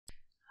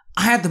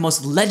I had the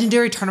most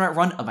legendary tournament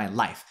run of my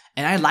life,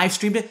 and I live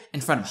streamed it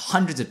in front of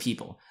hundreds of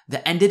people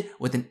that ended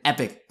with an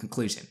epic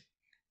conclusion.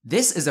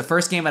 This is the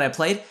first game that I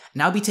played,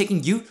 and I'll be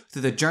taking you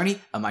through the journey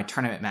of my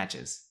tournament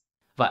matches.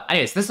 But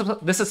anyways, this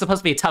is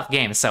supposed to be a tough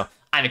game, so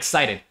I'm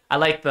excited. I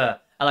like the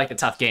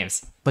tough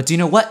games. But do you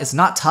know what is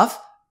not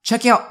tough?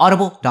 Check out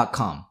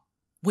audible.com.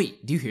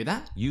 Wait, do you hear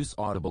that? Use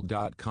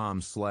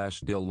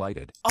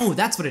audible.com/DyLighted. Oh,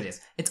 that's what it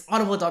is. It's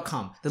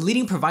audible.com, the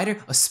leading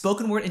provider of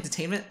spoken word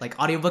entertainment like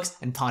audiobooks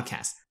and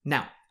podcasts.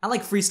 Now, I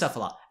like free stuff a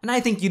lot, and I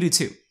think you do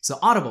too. So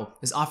Audible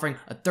is offering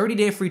a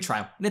 30-day free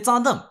trial, and it's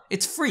on them.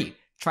 It's free.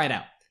 Try it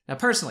out. Now,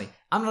 personally,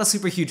 I'm not a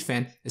super huge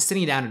fan of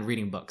sitting down and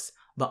reading books,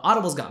 but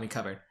Audible's got me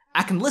covered.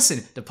 I can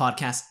listen to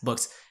podcasts,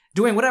 books,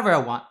 doing whatever I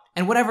want,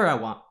 and whatever I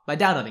want by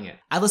downloading it.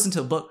 I listened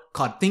to a book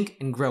called Think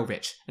and Grow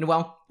Rich, and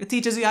well, it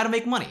teaches you how to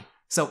make money.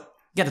 So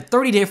get a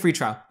 30-day free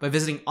trial by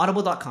visiting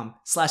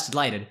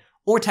audible.com/DyLighted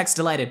or text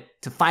DyLighted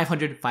to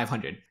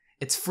 500-500.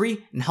 It's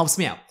free and helps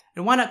me out.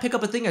 And why not pick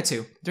up a thing or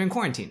two during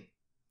quarantine?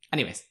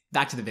 Anyways,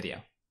 back to the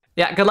video.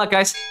 Yeah, good luck,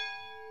 guys.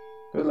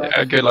 Good luck.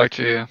 Yeah, good luck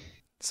to you.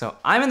 So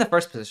I'm in the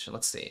first position.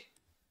 Let's see.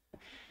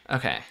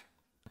 Okay.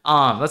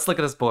 Let's look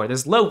at this board.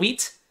 There's low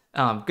wheat,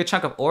 good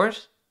chunk of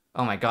ores.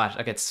 Oh my gosh,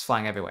 okay, it's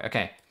flying everywhere.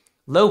 Okay.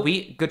 Low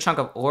wheat, good chunk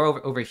of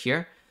ore over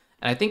here.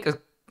 And I think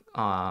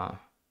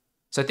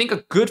so I think a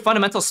good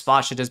fundamental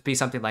spot should just be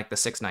something like the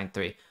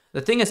 693.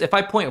 The thing is, if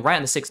I point right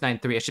on the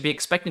 693, I should be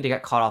expecting to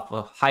get caught off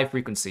a high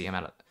frequency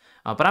amount of,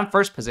 but I'm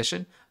first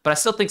position, but I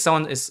still think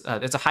someone is,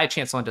 there's a high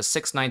chance someone does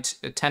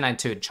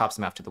 1092 and chops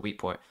them after the wheat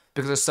port,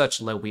 because there's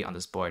such low wheat on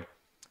this board.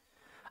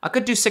 I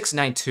could do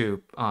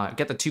 692,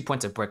 get the 2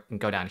 points of brick and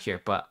go down here,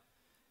 but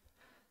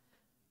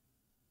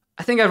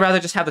I think I'd rather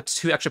just have the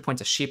 2 extra points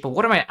of sheep, but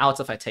what are my outs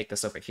if I take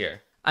this over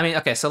here? I mean,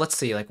 okay, so let's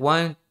see, like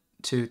 1,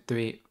 2,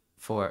 3,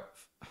 4,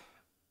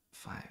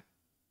 5.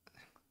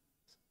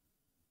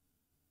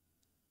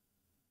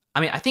 I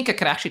mean, I think I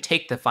could actually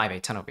take the 5,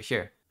 8, 10 over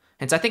here.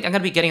 And so I think I'm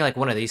going to be getting like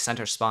one of these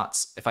center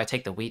spots if I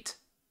take the wheat.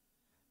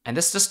 And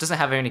this just doesn't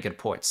have any good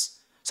ports.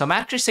 So I'm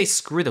actually say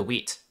screw the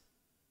wheat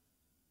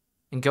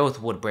and go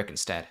with wood brick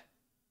instead.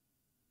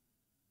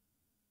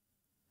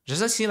 It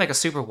doesn't seem like a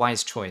super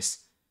wise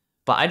choice,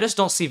 but I just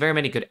don't see very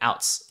many good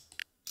outs.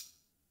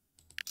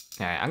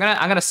 Alright, I'm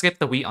gonna skip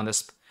the wheat on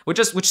this,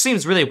 which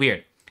seems really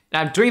weird.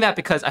 And I'm doing that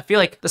because I feel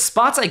like the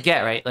spots I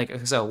get, right?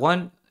 Like so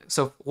 1,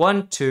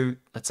 2,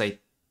 let's say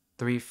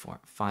 3, 4,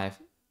 5,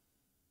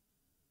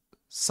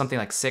 something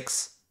like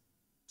 6,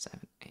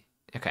 7, 8.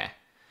 Okay.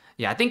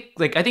 Yeah, I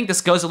think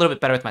this goes a little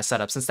bit better with my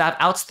setup. Since I have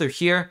outs through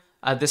here,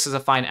 this is a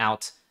fine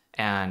out.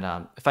 And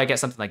if I get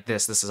something like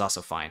this is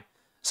also fine.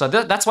 So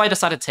that's why I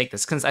decided to take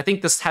this, because I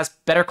think this has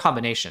better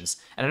combinations.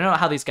 And I don't know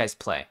how these guys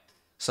play.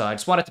 So I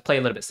just wanted to play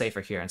a little bit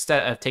safer here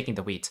instead of taking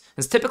the wheat.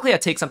 Because typically I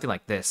take something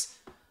like this.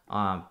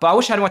 But I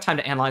wish I had more time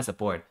to analyze the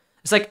board.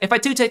 It's like, if I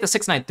do take the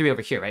 693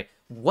 over here, right?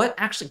 What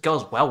actually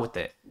goes well with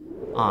it?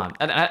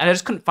 And I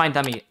just couldn't find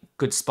that many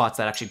good spots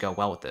that actually go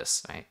well with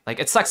this, right? Like,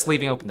 it sucks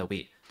leaving open the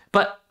wheat.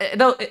 But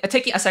though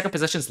taking a second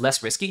position is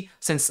less risky,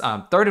 since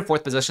third and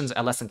fourth positions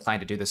are less inclined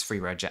to do this free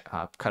red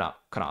cut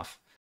off.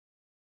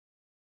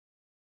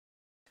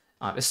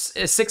 Is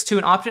 6-2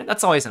 an option?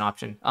 That's always an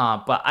option.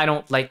 But I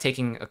don't like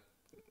taking a...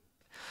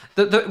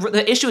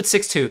 The issue with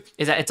 6-2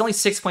 is that it's only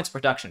 6 points of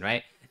production,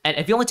 right? And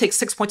if you only take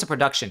 6 points of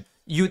production,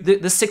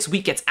 the 6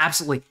 wheat gets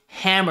absolutely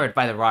hammered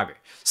by the robber.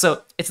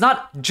 So it's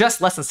not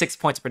just less than 6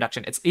 points of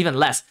production, it's even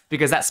less,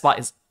 because that spot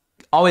is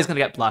always going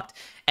to get blocked.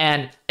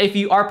 And if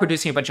you are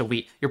producing a bunch of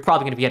wheat, you're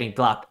probably going to be getting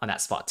blocked on that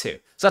spot too.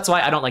 So that's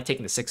why I don't like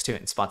taking the 6-2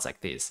 in spots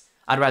like these.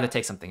 I'd rather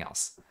take something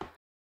else.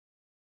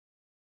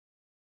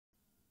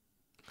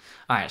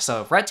 Alright,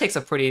 so if red takes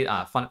a pretty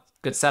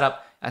good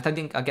setup, I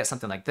think I'll get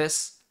something like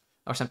this,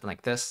 or something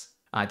like this.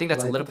 I think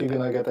that's a little bit better.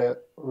 You're going to get a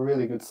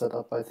really good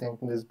setup, I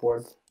think, in this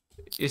board.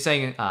 You're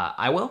saying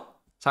I will?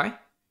 Sorry?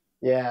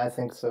 Yeah, I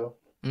think so.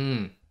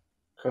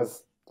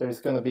 Because there's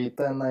going to be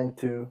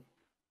 10-9-2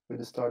 with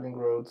the starting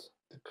roads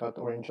to cut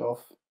orange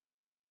off.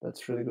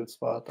 That's a really good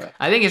spot.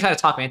 I think you're trying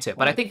to talk me into it,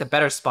 but I think the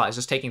better spot is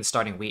just taking the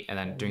starting wheat and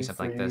then doing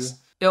something like this.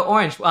 Yo,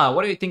 Orange,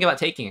 what do you think about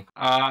taking?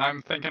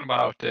 I'm thinking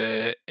about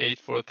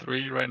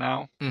 8-4-3 right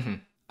now.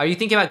 Are you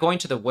thinking about going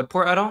to the wood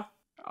port at all?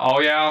 Oh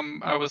yeah,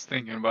 I was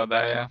thinking about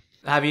that, yeah.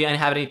 Have you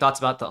have any thoughts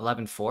about the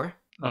 11-4?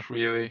 Not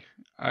really.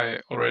 I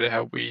already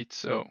have wheat,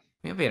 so...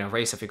 Maybe in a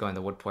race if you're going to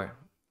the wood port.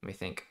 Let me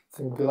think. I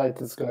think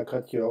DyLighted is going to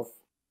cut you off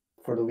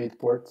for the wheat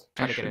port.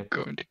 I'm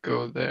going to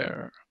go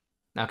there.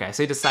 Okay,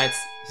 so he decides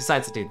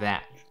to do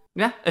that.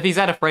 Yeah, if he's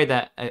that afraid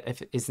that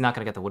if he's not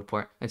going to get the wood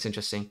port, it's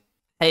interesting.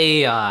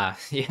 Hey,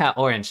 yeah,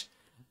 Orange.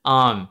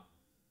 The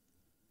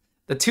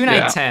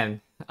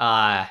 2-9-10,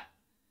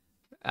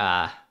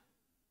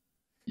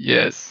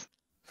 Yes.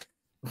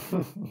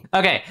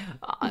 Okay,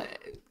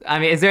 I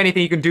mean, is there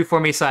anything you can do for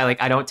me so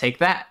I don't take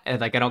that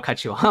and I don't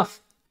cut you off?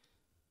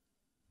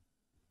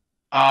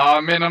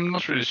 I mean, I'm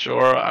not really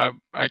sure.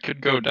 I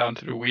could go down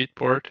to the wheat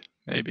port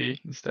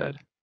maybe instead.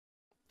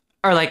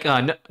 Or if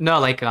I'm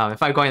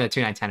going to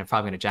the 2-9-10, I'm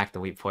probably gonna jack the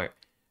wheat port.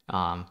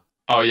 Oh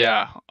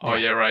yeah. Oh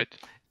yeah, right.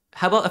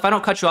 How about if I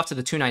don't cut you off to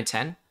the 2, 9,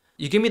 10?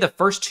 You give me the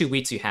first 2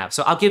 wheats you have.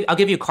 So I'll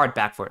give you a card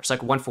back for it. It's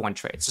like 1-for-1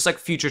 trades. Just like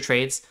future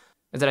trades.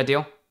 Is that a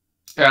deal?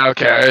 Yeah,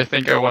 okay. I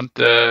think I want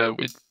the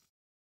wheat.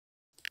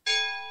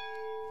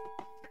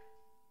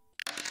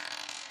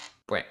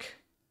 Brick.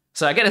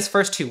 So I get his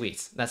first 2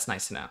 wheats. That's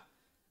nice to know.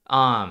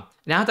 Now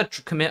I have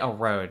to commit a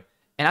road.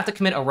 And I have to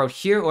commit a road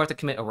here or I have to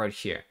commit a road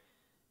here.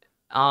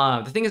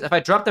 The thing is, if I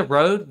drop the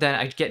road, then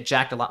I get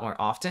jacked a lot more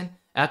often.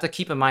 I have to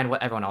keep in mind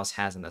what everyone else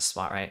has in this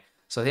spot, right?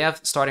 So they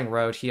have starting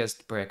road. He has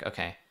brick.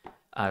 Okay.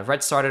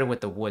 Red started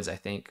with the woods, I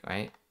think,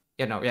 right?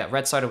 Yeah,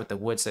 red started with the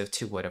woods, so they have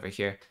 2 wood over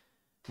here.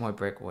 More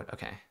brick, wood.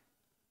 Okay.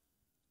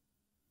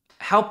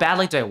 How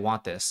badly do I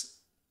want this?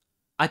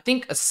 I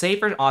think a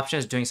safer option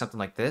is doing something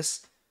like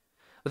this.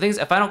 The thing is,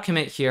 if I don't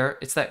commit here,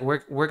 it's that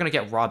we're going to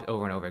get robbed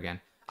over and over again.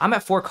 I'm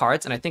at 4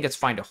 cards, and I think it's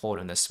fine to hold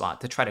in this spot,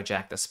 to try to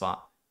jack this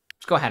spot.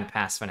 Just go ahead and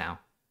pass for now.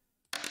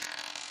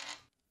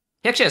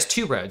 He actually has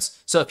 2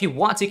 roads, so if he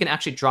wants, he can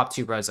actually drop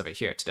 2 roads over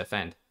here to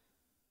defend.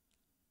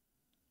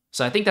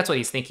 So I think that's what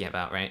he's thinking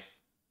about, right?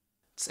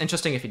 It's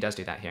interesting if he does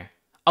do that here.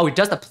 Oh, he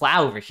does the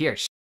plow over here.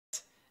 Shit.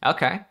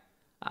 Okay.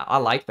 I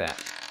like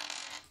that.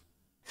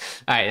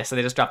 Alright, so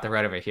they just dropped the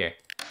road over here.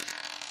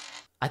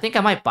 I think I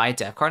might buy a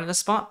dev card in this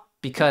spot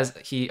because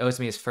he owes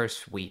me his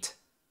first wheat.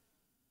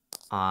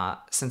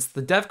 Since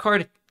the dev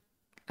card,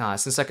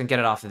 since I can get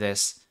it off of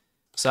this,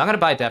 so I'm going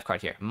to buy a dev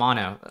card here.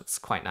 Mono, that's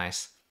quite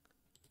nice.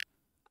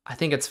 I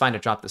think it's fine to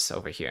drop this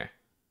over here.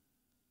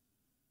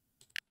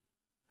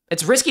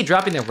 It's risky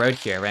dropping the road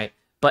here, right?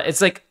 But it's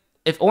like,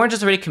 if orange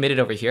is already committed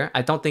over here,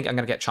 I don't think I'm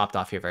going to get chopped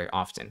off here very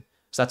often.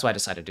 So that's why I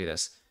decided to do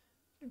this.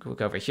 We'll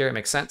go over here, it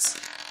makes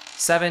sense.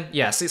 7,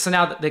 yeah, so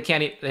now they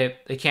can't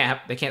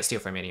steal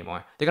from me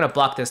anymore. They're going to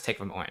block this, take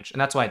from orange, and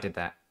that's why I did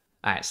that.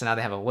 Alright, so now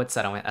they have a wood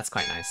settlement, that's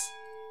quite nice.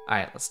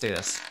 Alright, let's do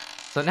this.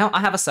 So now I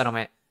have a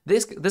settlement.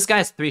 This guy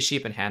has 3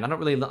 sheep in hand. I'm not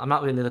really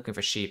looking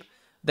for sheep.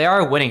 They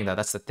are winning though,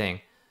 that's the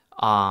thing.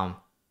 Let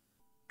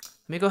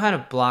me go ahead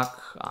and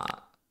block,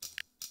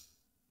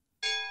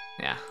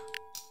 yeah.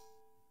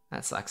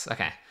 That sucks.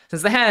 Okay.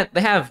 Since they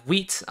have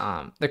wheat,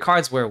 the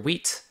cards were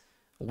wheat,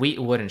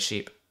 wood, and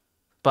sheep.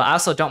 But I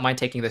also don't mind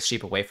taking this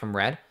sheep away from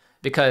red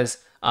because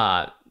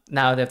now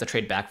they have to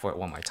trade back for it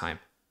one more time.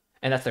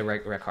 And that's the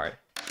red card.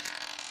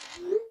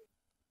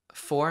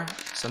 4,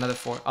 so another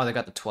 4. Oh, they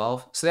got the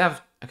 12. So they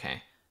have,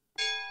 okay.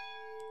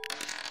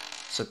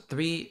 So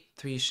 3,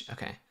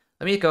 okay.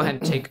 Let me go ahead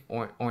and take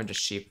orange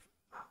sheep.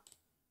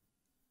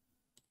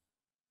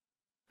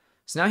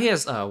 So now he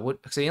has wood,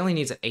 so he only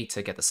needs an 8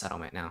 to get the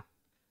settlement now.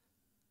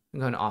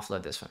 I'm going to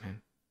offload this from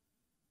him.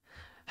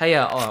 Hey,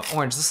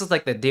 Orange, this is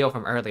like the deal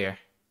from earlier.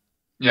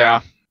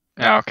 Yeah.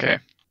 Yeah, okay.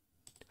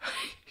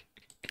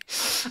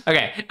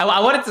 Okay,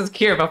 I wanted to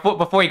secure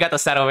before you got the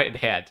settlement in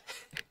hand.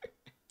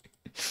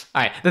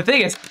 Alright, the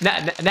thing is,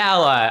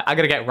 now I'm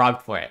going to get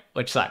robbed for it,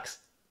 which sucks.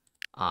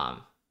 Yeah,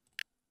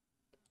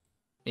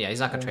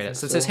 he's not going to trade it.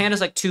 Since his hand is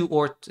like 2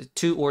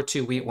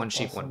 wheat, 1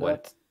 sheep, 1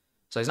 wood.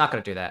 So he's not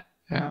going to do that.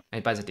 Yeah. And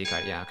he buys a D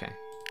card, yeah, okay.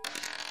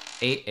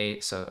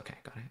 8, so, okay,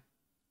 got it.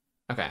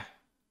 Okay.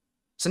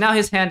 So now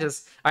his hand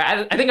is...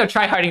 Alright, I think I'm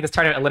tryharding this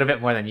tournament a little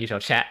bit more than usual,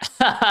 chat.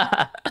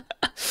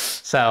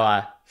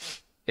 So,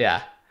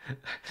 yeah.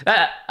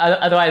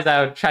 Otherwise,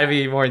 I would try to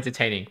be more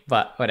entertaining,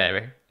 but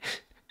whatever.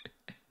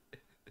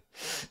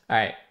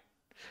 Alright.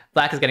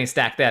 Black is getting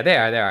stacked there. They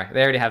are.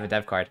 They already have a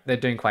dev card. They're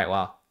doing quite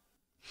well.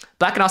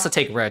 Black can also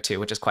take rare too,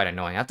 which is quite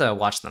annoying. I have to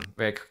watch them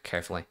very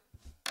carefully.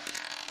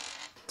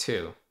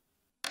 2.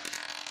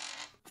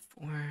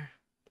 4.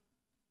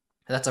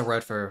 That's a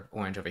road for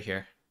orange over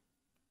here.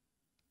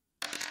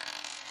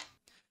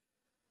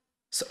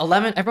 So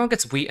 11, everyone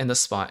gets wheat in this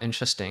spot.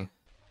 Interesting.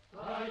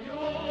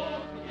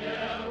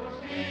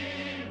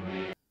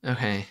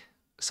 Okay.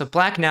 So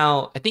black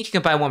now, I think he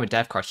can buy one with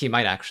dev card. He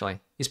might actually.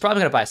 He's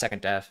probably going to buy a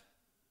second dev.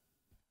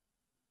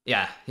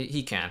 Yeah,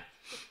 he can.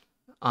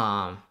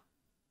 Let's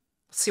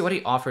see what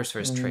he offers for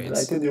his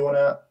trades. Do you want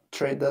to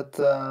trade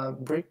that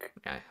brick?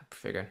 Yeah, I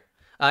figured.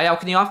 Yeah, what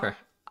can you offer?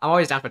 I'm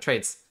always down for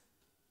trades.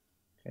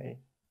 Okay.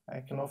 I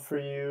can offer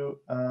you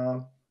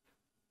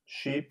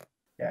sheep.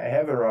 Yeah, I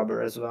have a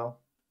rubber as well.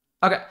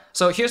 Okay,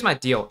 so here's my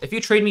deal. If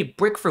you trade me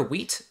brick for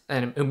wheat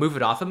and move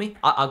it off of me,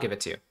 I'll give it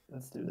to you.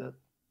 Let's do that.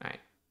 Alright.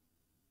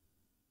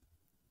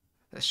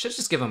 I should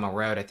just give him a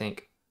road, I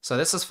think. So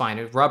this is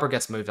fine. Rubber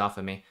gets moved off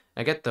of me.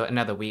 I get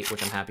another wheat,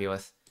 which I'm happy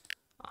with.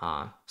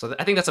 So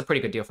I think that's a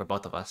pretty good deal for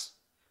both of us.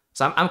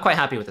 So I'm quite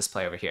happy with this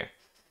play over here.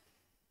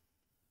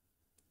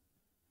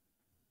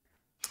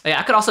 Yeah,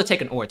 I could also take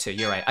an ore too.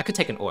 You're right. I could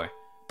take an ore.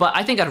 But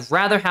I think I'd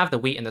rather have the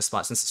wheat in this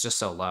spot since it's just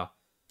so low.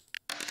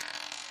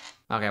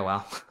 Okay,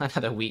 well,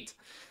 another wheat.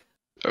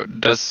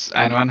 Does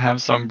anyone have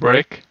some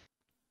brick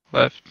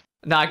left?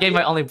 No, I gave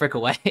my only brick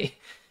away.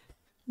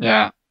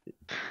 Yeah.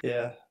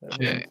 Yeah.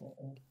 Okay.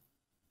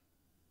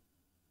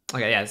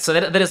 Okay, yeah, so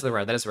that is the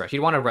road. That is the road. He'd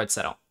want a road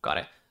settle. Got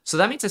it. So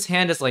that means his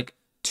hand is like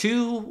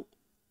 2...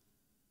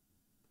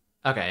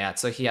 Okay, yeah,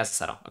 so he has a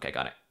settle. Okay,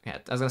 got it. Yeah,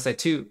 I was going to say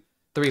 2,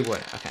 3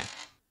 wood. Okay.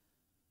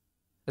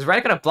 Is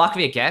red going to block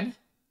me again?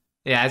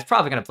 Yeah, it's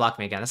probably gonna block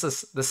me again.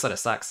 This sort of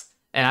sucks,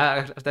 and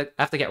I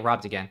have to get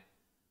robbed again.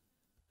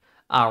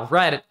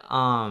 Red.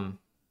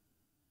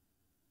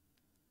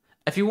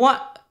 If you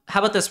want, how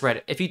about this,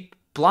 Red? If you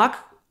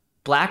block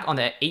black on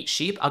the 8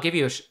 sheep, I'll give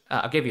you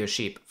a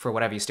sheep for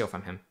whatever you steal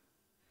from him.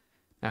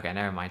 Okay,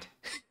 never mind.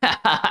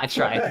 I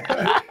tried.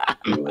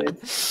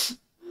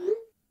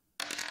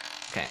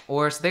 Okay,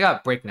 or so they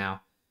got break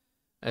now.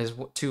 There's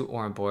 2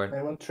 ore on board.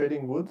 Anyone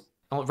trading wood?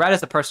 Oh, red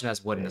is the person who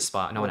has wood in the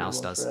spot. No one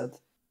else does. Red?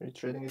 Are you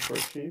trading it for a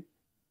sheep?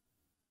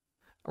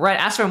 Red,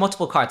 ask for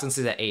multiple cards since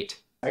he's at 8.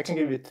 I can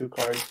give you 2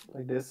 cards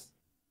like this.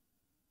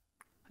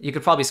 You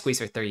could probably squeeze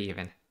for 3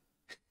 even.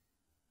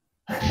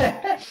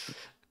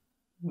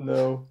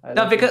 No.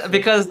 No,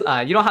 because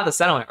you don't have the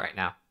settlement right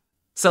now.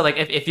 So like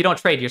if you don't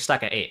trade, you're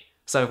stuck at 8.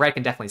 So red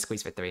can definitely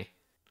squeeze for 3.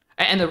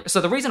 And so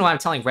the reason why I'm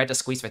telling red to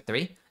squeeze for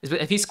 3 is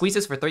if he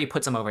squeezes for 3, he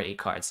puts him over 8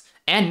 cards.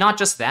 And not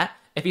just that,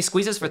 if he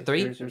squeezes for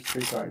 3, here's your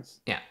 3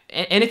 cards. Yeah,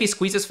 and if he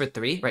squeezes for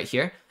 3 right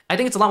here, I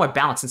think it's a lot more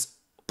balanced since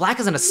black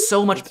is in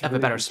so much of a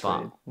better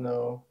spot. Trade.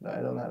 No, I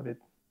don't have it.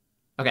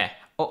 Okay,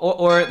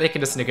 or they can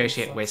just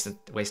negotiate,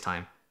 waste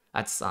time.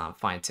 That's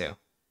fine too.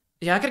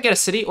 Yeah, I could get a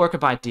city or I could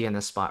buy D in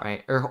this spot,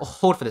 right? Or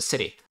hold for the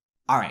city.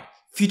 Alright,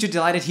 Future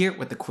DyLighted here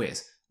with the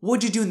quiz. What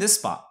would you do in this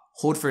spot?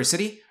 Hold for a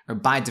city or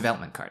buy a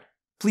development card?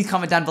 Please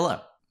comment down below.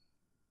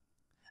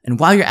 And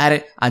while you're at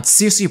it, I'd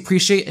seriously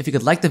appreciate if you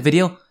could like the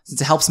video since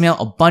it helps me out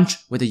a bunch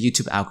with the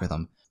YouTube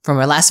algorithm. From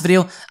my last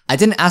video, I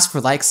didn't ask for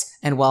likes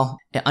and well,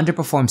 it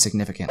underperformed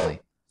significantly.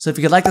 So if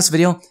you could like this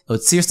video, it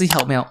would seriously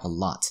help me out a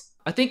lot.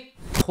 I think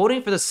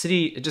holding for the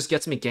city, it just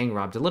gets me gang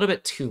robbed a little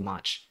bit too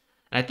much.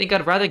 And I think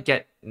I'd rather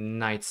get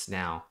knights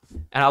now.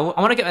 And I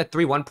want to get a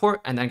 3-1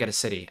 port and then get a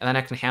city. And then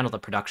I can handle the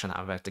production that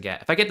I have to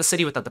get. If I get the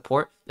city without the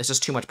port, it's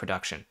just too much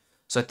production.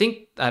 So I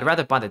think I'd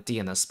rather buy the D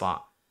in this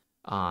spot.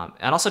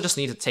 I'd also just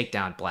need to take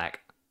down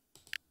black.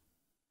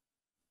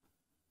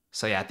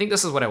 So yeah, I think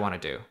this is what I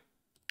want to do.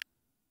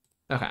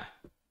 Okay.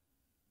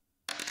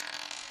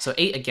 So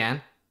 8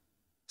 again.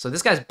 So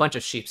this guy's a bunch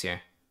of sheeps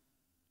here.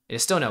 It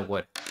is still no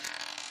wood.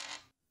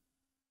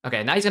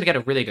 Okay, now he's going to get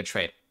a really good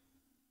trade.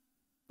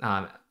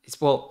 I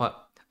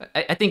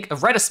think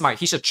if red is smart,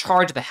 he should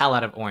charge the hell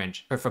out of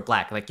orange, or for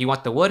black. Like, you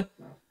want the wood?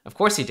 Of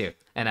course you do.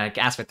 And I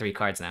ask for 3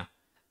 cards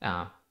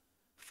now.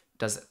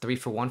 Does 3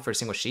 for 1 for a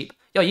single sheep?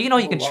 Yo, you know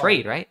you can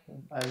trade, right?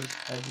 I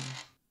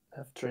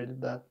have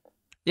traded that.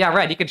 Yeah,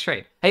 red, you can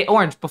trade. Hey,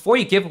 orange, before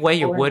you give away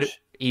your wood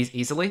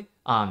easily,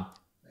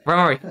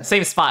 remember,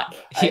 same spot.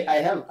 I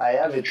have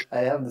it. I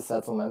have the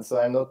settlement, so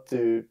I'm not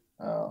too.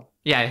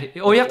 Yeah.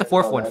 Oh, you have the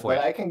 4-1 for it.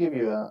 I can give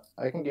you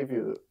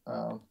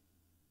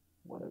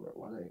whatever.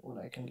 What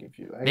I can give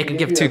you. Make him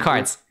give 2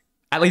 cards.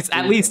 At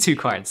least 2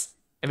 cards.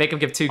 And make him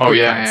give 2 good cards.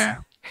 Yeah.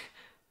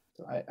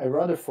 So I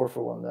rather 4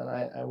 for 1 than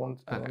I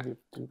want to give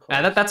 2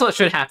 cards. That's what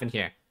should happen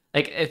here.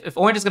 Like if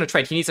orange is gonna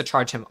trade, he needs to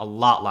charge him a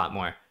lot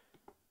more.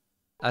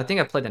 I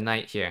think I played the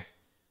knight here.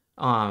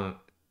 Yeah,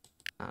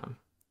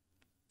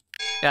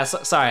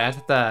 sorry. I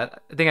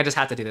think I just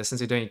have to do this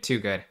since you're doing too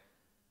good.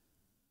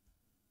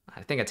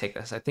 I think I take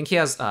this. I think he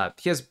has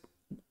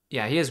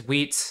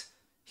wheat.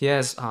 He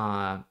has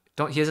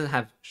he doesn't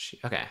have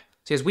okay.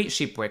 So he has wheat,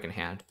 sheep, brick in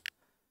hand.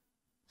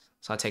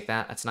 So I'll take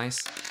that. That's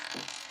nice.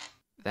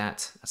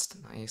 That's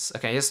nice.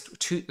 Okay,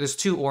 there's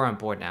 2 ore on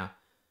board now.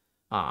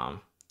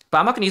 But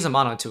I'm not gonna use a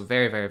mono until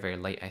very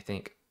late, I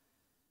think.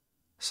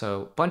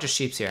 So bunch of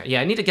sheeps here.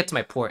 Yeah, I need to get to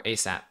my port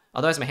ASAP.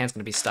 Otherwise my hand's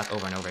gonna be stuck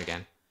over and over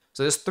again.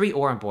 So there's 3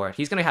 ore on board.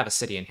 He's gonna have a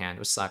city in hand,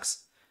 which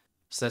sucks.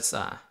 So that's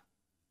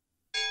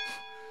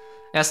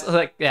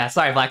yeah,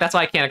 sorry, Black. That's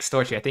why I can't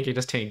extort you. I think you're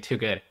just doing too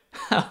good.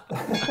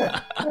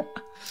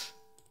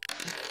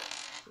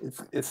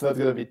 It's not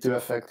gonna be too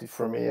effective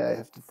for me. I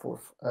have to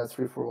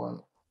 3 for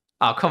 1.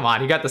 Oh, come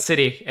on. You got the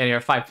city and you're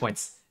at 5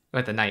 points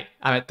with the knight.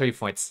 I'm at 3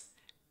 points.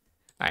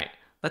 All right.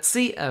 Let's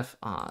see if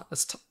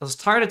let's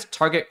try to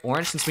target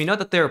orange since we know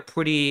that they're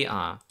pretty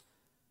yeah.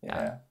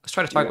 Let's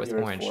try to target with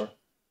orange. 4,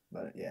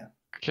 but yeah.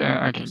 Okay,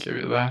 I can give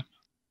you that.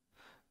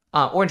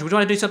 Orange, would you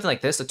want to do something like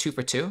this, a 2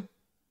 for 2?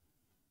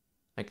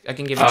 Like I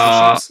can give you 2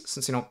 sheeps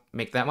since you don't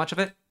make that much of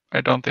it.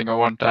 I don't think I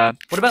want that.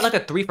 What about like a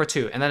 3 for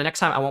 2, and then the next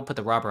time I won't put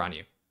the robber on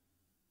you.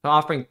 I'm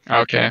offering.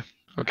 Okay,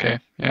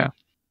 yeah.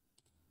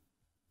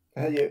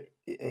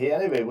 He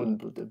anyway wouldn't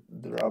put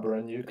the robber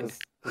on you because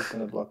he's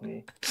gonna block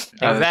me.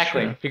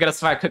 Exactly. You got a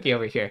smart cookie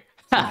over here.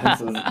 that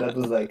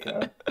was like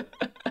a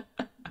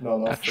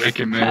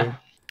tricky move.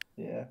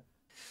 Yeah.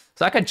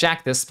 So I could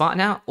jack this spot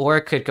now, or I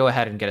could go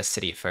ahead and get a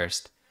city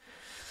first.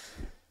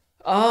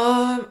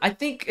 I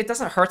think it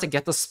doesn't hurt to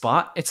get the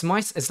spot. It's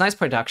nice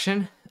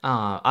production.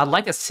 I'd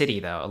like a city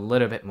though, a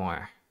little bit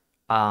more.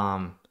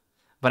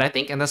 But I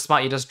think in this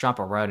spot you just drop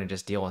a road and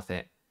just deal with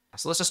it.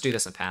 So let's just do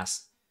this and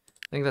pass.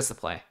 I think that's the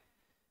play.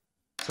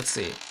 So let's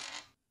see.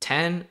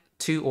 10,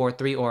 2 or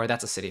 3 or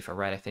that's a city for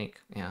red, I think.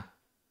 Yeah.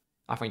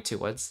 Offering 2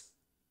 woods.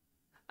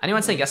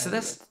 Anyone saying yes to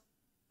this?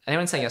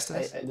 Anyone saying yes to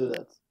this? I do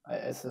that.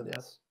 I said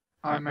yes.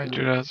 I might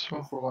do that as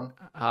well. For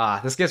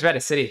 1. This gives red a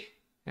city.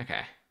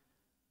 Okay.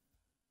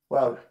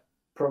 Well,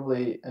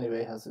 probably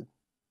anyway has it.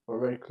 We're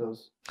very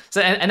close.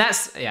 So and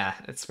that's yeah,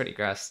 it's pretty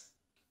gross.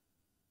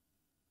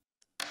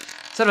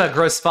 Sort of a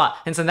gross spot.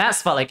 And so in that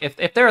spot, like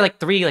if there are like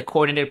 3 like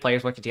coordinated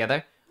players working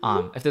together,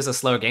 if there's a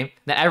slow game,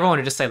 then everyone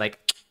would just say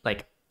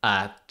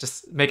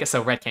just make it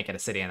so red can't get a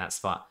city in that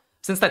spot.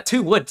 Since that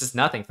 2 wood does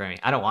nothing for me,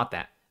 I don't want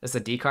that. This is a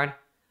D card.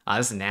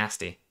 This is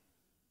nasty.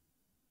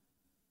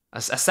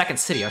 A second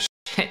city. Oh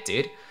shit,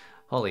 dude.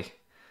 Holy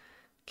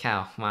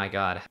cow, my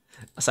god.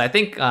 So I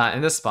think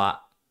in this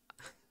spot,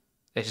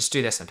 they just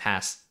do this and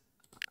pass.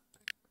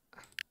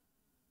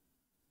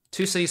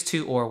 2 cities,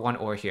 2 ore, 1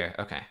 ore here.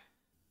 Okay.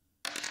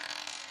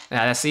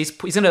 Yeah, so he's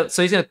gonna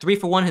 3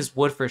 for 1 his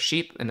wood for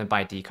sheep and then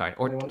buy a D card.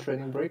 Or anyone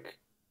trading brick?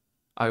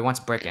 Oh, he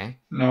wants brick, eh?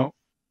 No.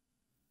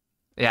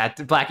 Yeah,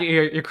 Black,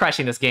 you're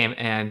crushing this game,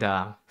 and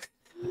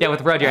yeah,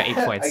 with road you're at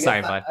 8 points.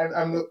 Sorry, bud.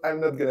 I'm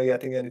not gonna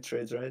getting any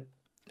trades, right?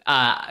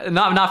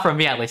 Not from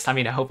me at least. I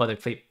mean, I hope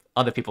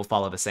other people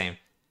follow the same.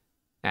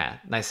 Yeah,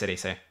 nice city,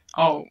 sir.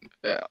 Oh,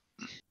 yeah.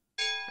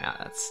 Yeah,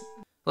 that's.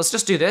 Let's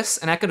just do this,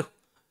 and I could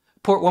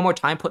port one more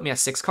time, put me at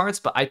 6 cards,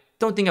 but I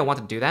don't think I want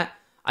to do that.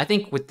 I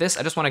think with this,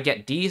 I just want to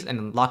get Ds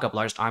and lock up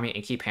largest army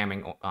and keep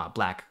hammering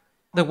Black.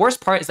 The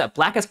worst part is that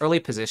Black has early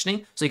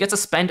positioning, so he gets to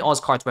spend all his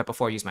cards right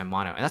before I use my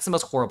mono, and that's the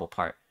most horrible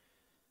part.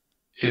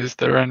 Is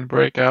there any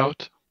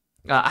breakout?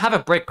 I have a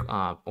brick,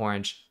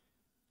 Orange.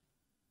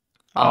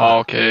 Oh,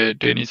 okay.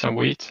 Do you need some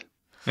wheat?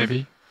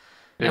 Maybe?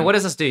 Yeah. And what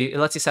does this do? It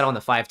lets you settle on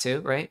the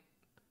 5-2, right?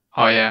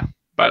 Oh, yeah.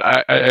 But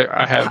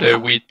I have the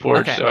wheat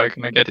port, okay. so I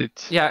can get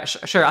it. Yeah,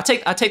 sure. I'll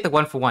take the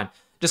 1 for 1.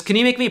 Just can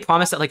you make me a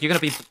promise that like you're gonna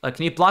be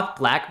can you block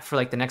Black for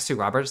like the next 2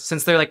 robbers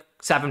since they're like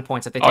 7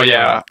 points that they take? Oh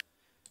yeah,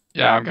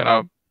 yeah. I'm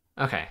gonna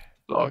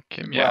block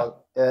him. Yeah.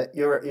 Well,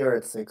 you're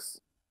at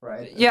 6,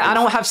 right? Yeah, I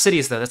don't have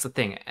cities though. That's the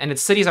thing, and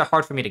cities are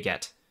hard for me to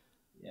get.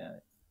 Yeah,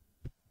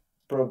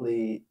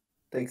 probably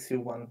takes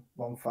you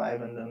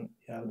 1-5, and then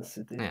you have the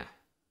city. Yeah,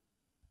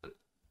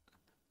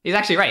 he's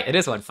actually right. It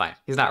is 1-5.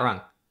 He's not wrong.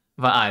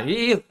 But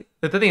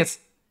the thing is,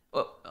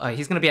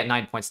 he's gonna be at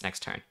 9 points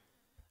next turn.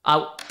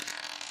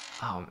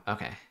 Oh,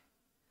 okay.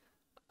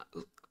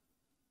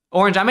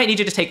 Orange, I might need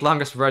you to take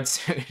longest road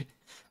soon.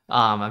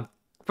 I'm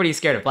pretty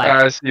scared of Black.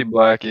 I see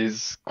Black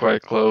is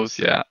quite close,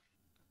 yeah.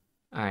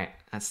 Alright,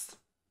 that's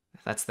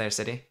their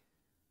city.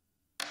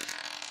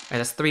 Alright,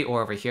 that's 3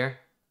 ore over here.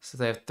 So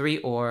they have 3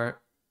 ore.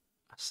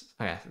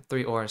 Okay,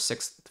 3 ore,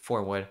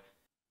 4 wood.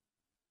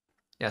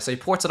 Yeah, so he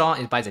ports it all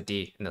and he buys a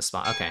D in this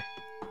spot. Okay.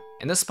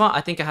 In this spot,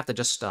 I think I have to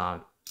just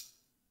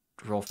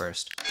roll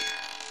first.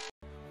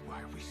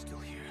 Why are we still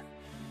here?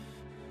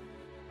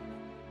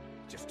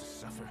 Just to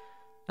suffer?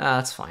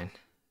 That's fine.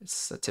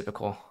 It's a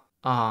typical.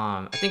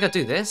 I think I'll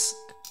do this.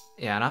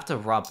 Yeah, and I have to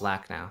rob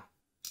Black now.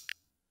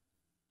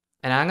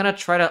 And I'm gonna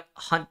try to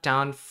hunt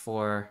down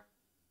for.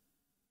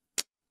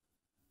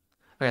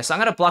 Okay, so I'm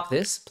gonna block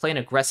this, play an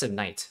aggressive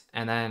knight,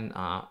 and then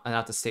I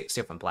have to stay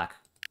up on Black.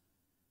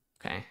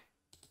 Okay.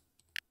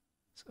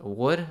 So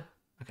wood.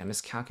 Okay,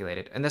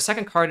 miscalculated. And the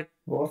second card.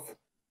 Both.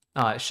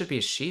 It should be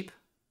a sheep.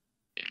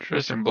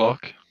 Interesting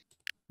block.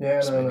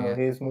 Yeah, no,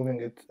 he's moving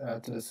it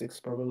to the 6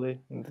 probably.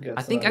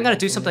 I think I'm gonna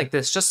do something like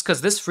this, just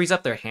because this frees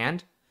up their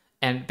hand,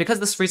 and because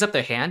this frees up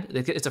their hand,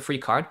 it's a free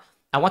card.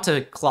 I want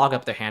to clog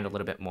up their hand a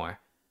little bit more.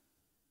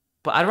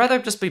 But I'd rather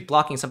just be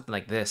blocking something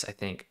like this, I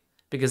think,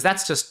 because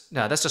that's just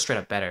straight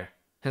up better.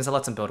 Since it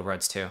lets them build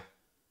roads too.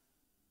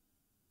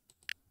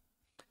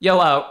 Yo,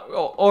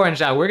 Orange,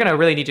 we're gonna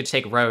really need you to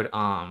take road.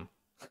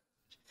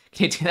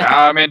 Can you do that?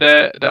 I mean,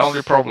 the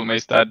only problem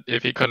is that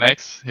if he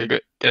connects, he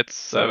gets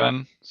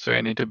 7, so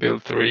I need to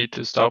build 3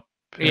 to stop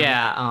him.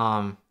 Yeah,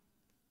 I'm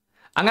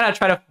gonna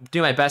try to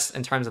do my best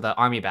in terms of the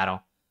army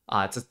battle,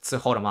 to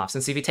hold him off.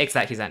 Since if he takes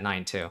that, he's at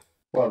 9 too.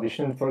 Well, you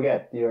shouldn't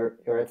forget you're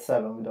at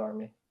 7 with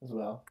army as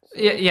well.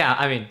 So. Yeah.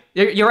 I mean,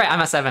 you're right.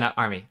 I'm at 7 at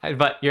army,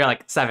 but you're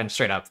like 7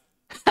 straight up.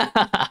 so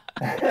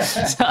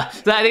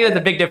I think that's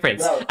a big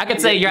difference. No, I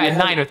could say you're at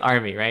 9 with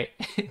army, right?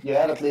 You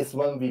had at least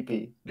 1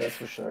 VP, that's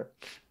for sure.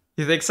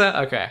 You think so?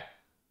 Okay.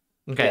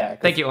 Yeah,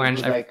 thank you,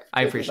 Orange. I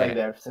appreciate it.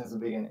 There since the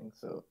beginning,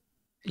 so.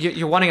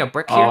 You're wanting a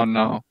brick here? Oh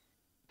no.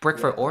 Brick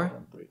for ore?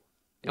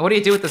 And what do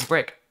you do with this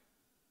brick?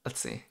 Let's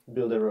see.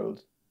 Build a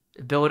road.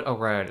 Build a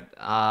road.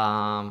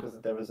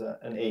 Because there was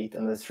an 8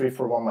 and the 3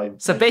 for 1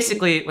 So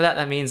basically, what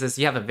that means is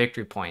you have a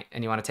victory point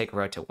and you want to take a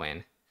road to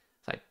win.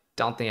 So I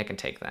don't think I can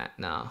take that.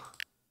 No.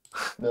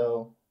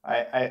 No,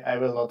 I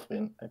will not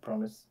win. I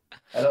promise.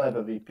 I don't have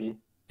a VP. You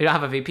don't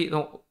have a VP?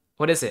 No,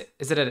 what is it?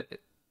 Is it a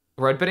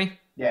road bidding?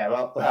 Yeah.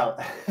 Well.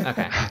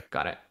 Okay,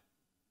 got it.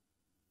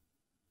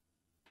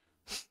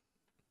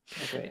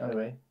 Okay.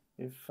 Anyway,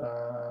 if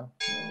no,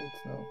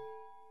 it's no.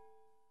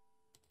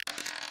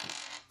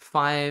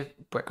 5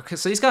 brick. Okay,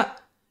 so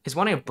he's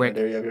wanting a brick.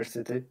 There you have your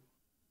city.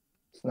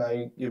 So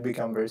now you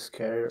become very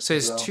scared. So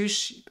there's 2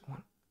 sheep.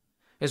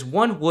 There's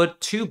 1 wood,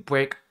 2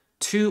 brick,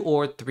 2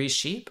 ore, 3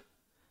 sheep.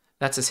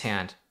 That's his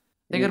hand.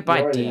 I think I'd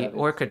buy D,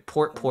 or I could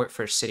port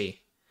for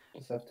city.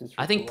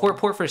 I think port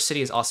for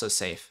city is also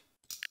safe.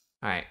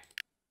 All right.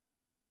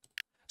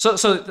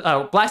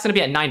 So Black's gonna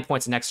be at 9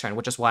 points next turn,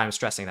 which is why I'm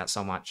stressing that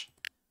so much.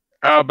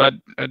 Oh, but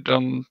I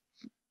don't.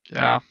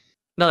 Yeah.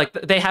 No, like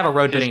they have a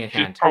road bidding in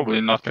He's hand.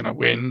 probably not gonna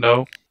win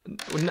though.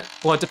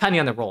 Well, depending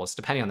on the rolls.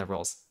 Depending on the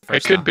rolls. I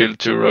could build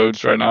 2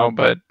 roads right now,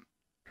 but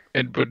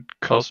it would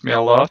cost me a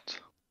lot.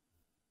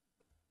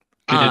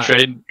 Could you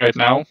trade right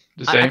now?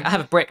 The same? I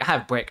have a brick. I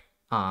have brick.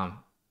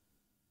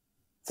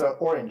 So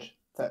orange.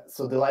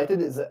 So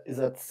DyLighted is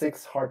at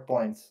 6 hard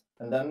points,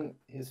 and then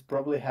he's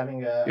probably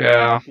having a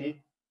MVP,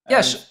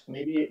 Yes.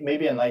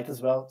 Maybe a knight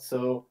as well.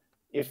 So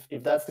if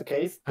that's the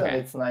case, then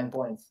it's 9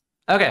 points.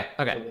 Okay.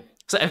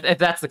 So if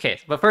that's the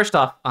case, but first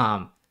off,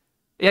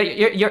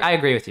 yeah, I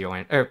agree with you,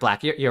 Owen, or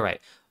Black. You're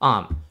right.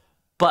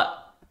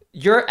 But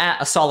you're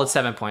at a solid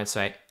 7 points,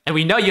 right? And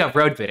we know you have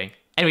road bidding,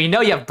 and we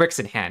know you have bricks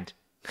in hand,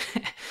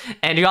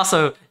 and you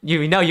also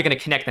you're gonna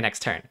connect the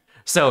next turn.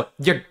 So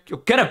you're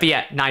gonna be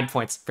at 9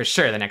 points for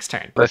sure the next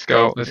turn. Let's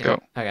go. Let's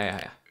go.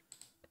 Okay.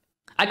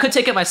 I could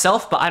take it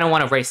myself, but I don't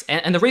want to race.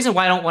 And the reason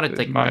why I don't want to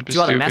like do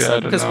all the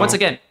messing, because once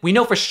again, we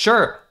know for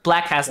sure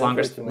Black has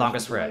longest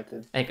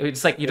road. Like,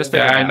 it's like you just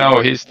figure it out. I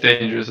know he's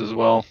dangerous as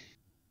well.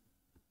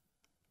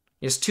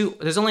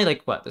 There's only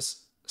like what?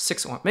 There's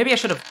 6 or maybe I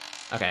should have.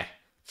 Okay,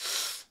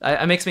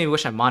 it makes me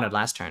wish I monoed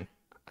last turn.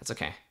 That's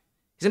okay.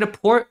 He's gonna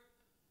port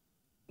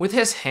with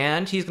his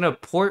hand. He's gonna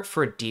port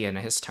for D in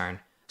his turn.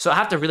 So I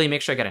have to really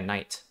make sure I get a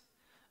knight.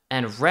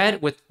 And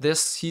red with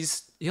this, he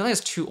only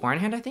has 2 ore in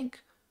hand, I think.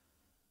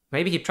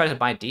 Maybe he tries to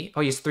buy D.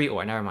 Oh, he's 3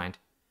 ore. Never mind.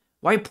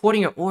 Why are you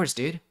porting your ores,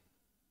 dude?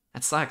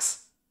 That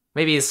sucks.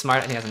 Maybe he's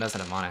smart and he doesn't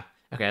have mana.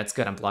 Okay, that's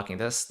good. I'm blocking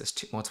this.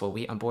 There's multiple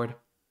wheat on board.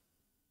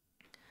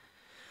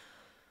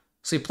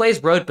 So he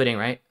plays road bidding,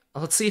 right?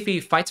 Let's see if he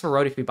fights for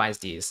road if he buys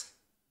Ds.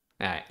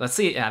 All right, let's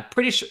see. Yeah,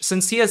 pretty sure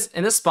since he has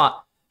in this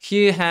spot,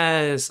 he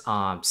has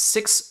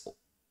 6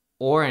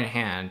 ore in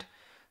hand,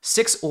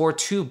 6 ore,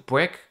 2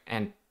 brick,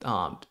 and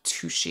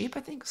 2 sheep. I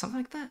think something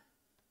like that.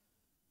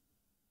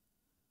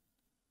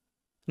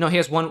 No, he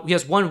has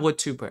one wood,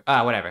 2 brick.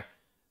 Whatever.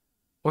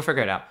 We'll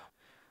figure it out.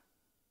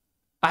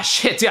 Ah,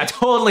 shit, dude, I'm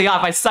totally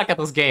off. I suck at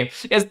this game.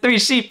 He has 3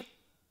 sheep.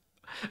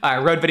 All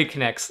right, road bidding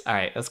connects. All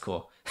right, that's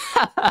cool.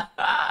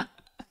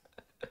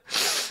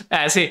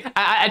 See,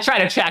 I tried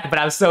to check, but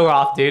I was so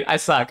off, dude. I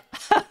suck.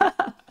 All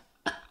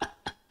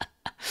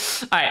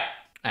right,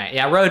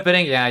 yeah, road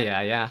bidding.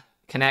 Yeah.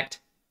 Connect.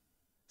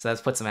 So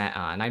that puts him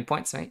at 9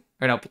 points, right?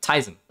 Or no,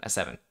 ties him at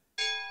 7.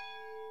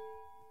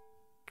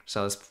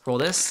 So let's roll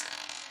this.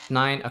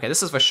 9. Okay,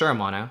 this is for sure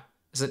mono.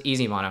 This is an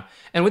easy mono.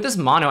 And with this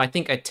mono, I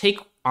think I take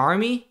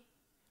army,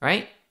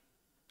 right?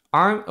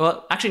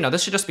 Well, actually, no,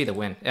 this should just be the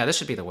win. Yeah, this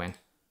should be the win.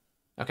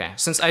 Okay,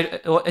 since I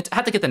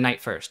had to get the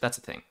knight first. That's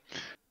the thing.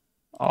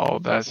 Oh,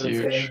 that's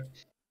huge.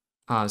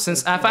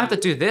 Since if I have to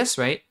do this,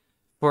 right,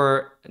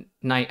 for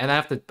knight, and I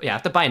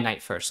have to buy a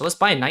knight first. So let's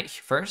buy a knight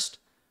first.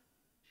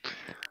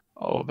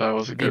 Oh, that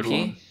was a good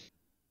one.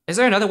 Is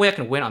there another way I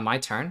can win on my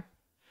turn?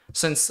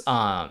 Since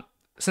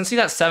he's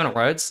at 7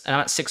 roads and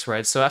I'm at 6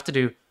 roads, so I have to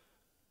do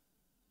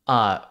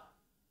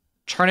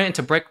turn it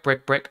into brick.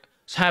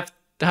 So I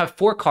have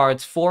 4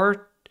 cards,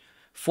 4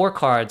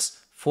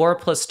 cards, 4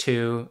 plus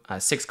 2,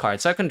 6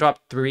 cards. So I can drop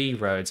 3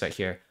 roads right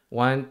here.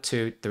 1,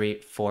 2, 3,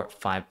 4,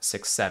 5,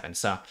 6, 7.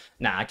 So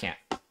nah, I can't.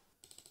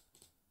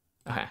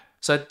 Okay,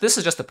 so this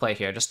is just the play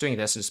here. Just doing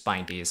this and just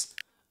buying these.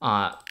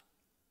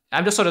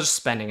 I'm just sort of just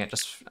spending it.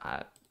 Just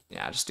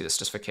just do this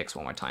just for kicks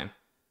one more time.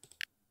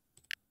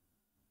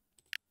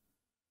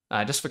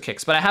 Just for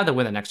kicks, but I have to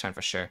win the next turn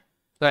for sure.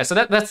 Alright, so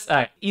that's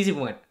easy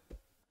win.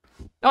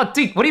 Oh,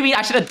 dude, what do you mean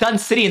I should have done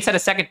city instead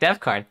of second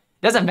dev card?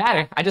 It doesn't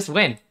matter. I just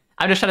win.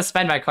 I'm just trying to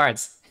spend my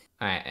cards.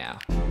 Alright, yeah.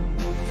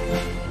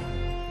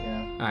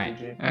 Alright.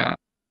 Yeah.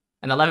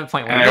 An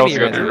 11.1. And I also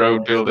got the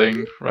road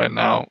building right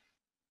now.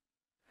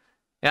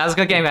 Yeah, that was a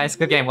good game, guys.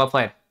 Good game. Well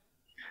played.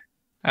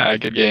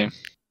 Good game.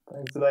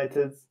 Thanks,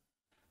 DyLighted.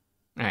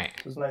 Alright.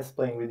 It was nice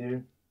playing with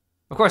you.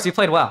 Of course, you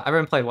played well.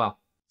 Everyone played well.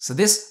 So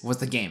this was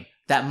the game.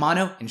 That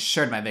mono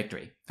ensured my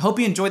victory. I hope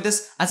you enjoyed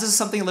this, as this is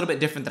something a little bit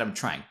different that I'm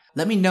trying.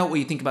 Let me know what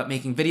you think about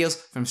making videos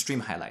from stream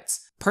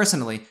highlights.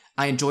 Personally,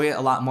 I enjoy it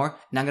a lot more,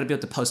 and I'm going to be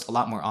able to post a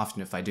lot more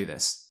often if I do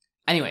this.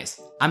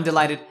 Anyways, I'm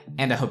DyLighted,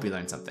 and I hope you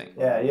learned something.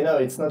 Yeah,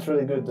 it's not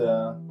really good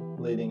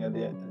leading in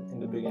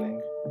the beginning.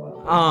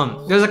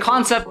 Wow. There's a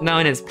concept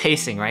known as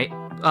pacing, right?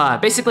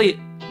 Basically,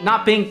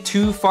 not being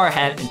too far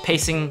ahead and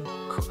pacing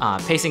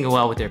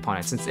well with your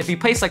opponent. Since if you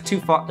pace like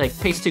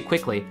pace too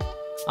quickly,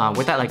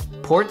 without like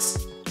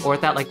ports or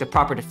without like the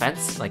proper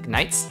defense, like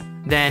knights,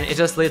 then it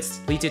just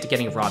leads you to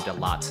getting robbed a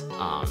lot.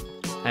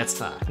 That's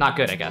not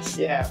good, I guess.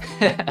 Yeah.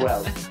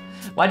 Well.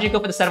 Why'd you go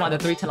for the settlement on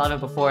the 3, 10, 11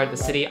 before the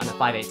city on the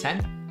 5, 8,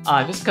 10?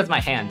 Just because my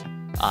hand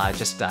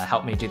just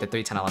helped me do the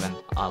 3, 10, 11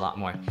 a lot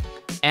more.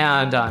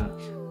 And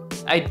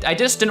I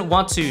just didn't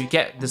want to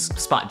get this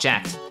spot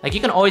jacked. Like, you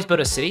can always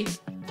build a city,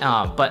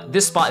 but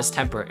this spot is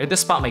temporary. This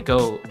spot might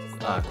go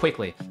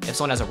quickly if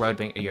someone has a road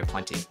being a year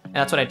 20. And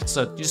that's what I did.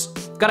 So you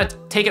just gotta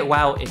take it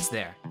while it's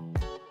there.